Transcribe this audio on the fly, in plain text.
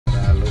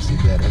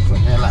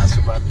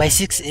By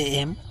 6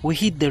 a.m., we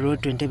hit the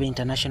road to Entebbe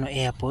International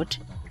Airport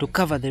to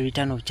cover the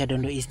return of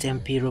Kyadondo East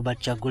MP Robert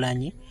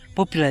Kyagulanyi,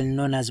 popularly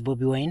known as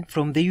Bobi Wine,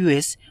 from the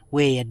US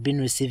where he had been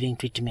receiving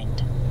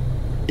treatment.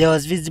 There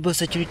was visible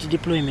security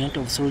deployment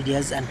of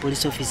soldiers and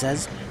police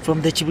officers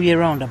from the Chibuye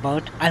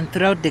roundabout and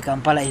throughout the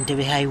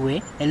Kampala-Entebbe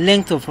Highway, a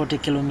length of 40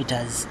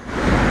 kilometers.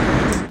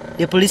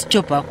 The police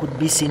chopper could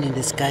be seen in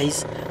the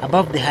skies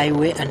above the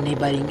highway and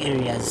neighboring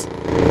areas.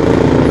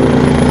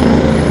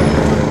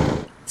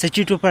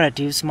 Security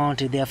operatives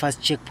mounted their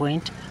first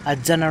checkpoint at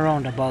Zana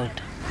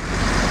roundabout.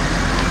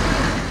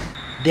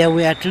 There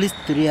were at least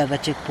 3 other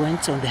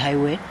checkpoints on the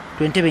highway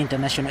to Entebbe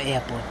International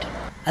Airport.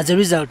 As a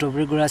result of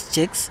rigorous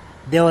checks,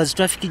 there was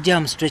traffic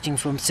jam stretching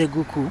from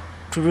Seguku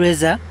to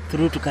Rweza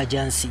through to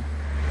Kajjansi.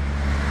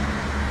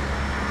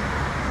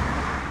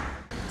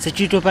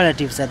 Security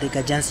operatives at the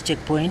Kajjansi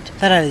checkpoint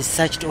thoroughly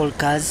searched all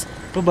cars,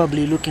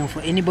 probably looking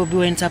for any Bobi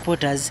Wine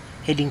supporters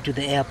heading to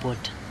the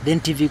airport. The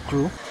NTV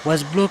crew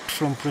was blocked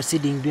from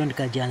proceeding beyond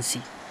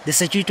Kajjansi. The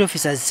security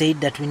officers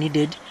said that we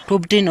needed to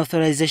obtain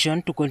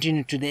authorization to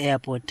continue to the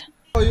airport.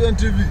 How are you,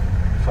 NTV?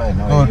 Fine,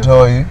 how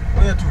are you?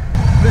 Where to?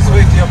 Please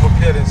wait here for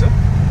clearance, sir.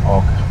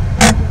 Okay.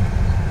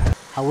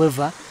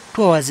 However,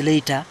 2 hours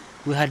later,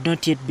 we had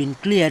not yet been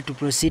cleared to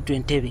proceed to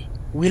Entebbe.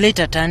 We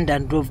later turned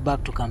and drove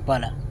back to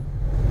Kampala.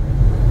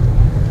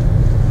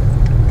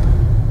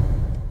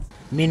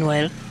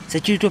 Meanwhile,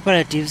 security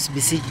operatives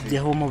besieged the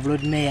home of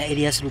Lord Mayor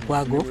Erias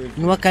Lukwago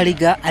in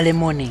Wakaliga early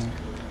morning.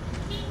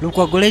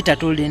 Lukwago later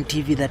told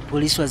NTV that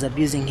police was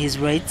abusing his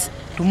rights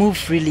to move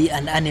freely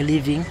and earn a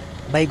living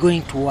by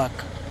going to work.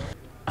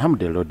 I'm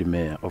the Lord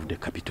Mayor of the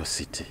capital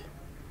city.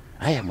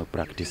 I am a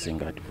practicing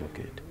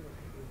advocate.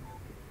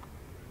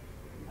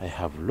 I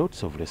have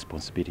lots of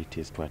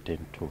responsibilities to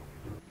attend to.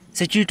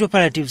 Security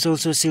operatives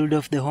also sealed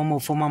off the home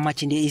of former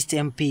Machinde East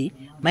MP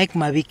Mike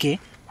Mabike,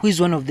 who is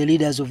one of the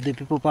leaders of the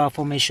People Power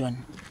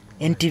Formation.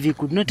 NTV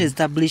could not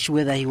establish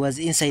whether he was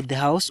inside the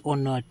house or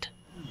not.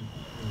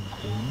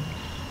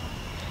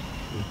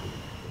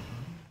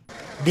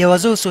 There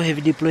was also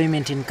heavy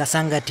deployment in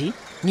Kasangati,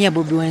 near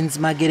Bobi Wine's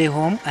Magere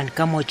home, and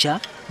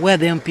Kamocha, where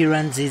the MP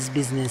runs his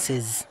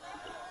businesses.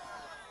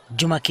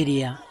 Juma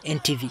Kiria,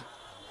 NTV.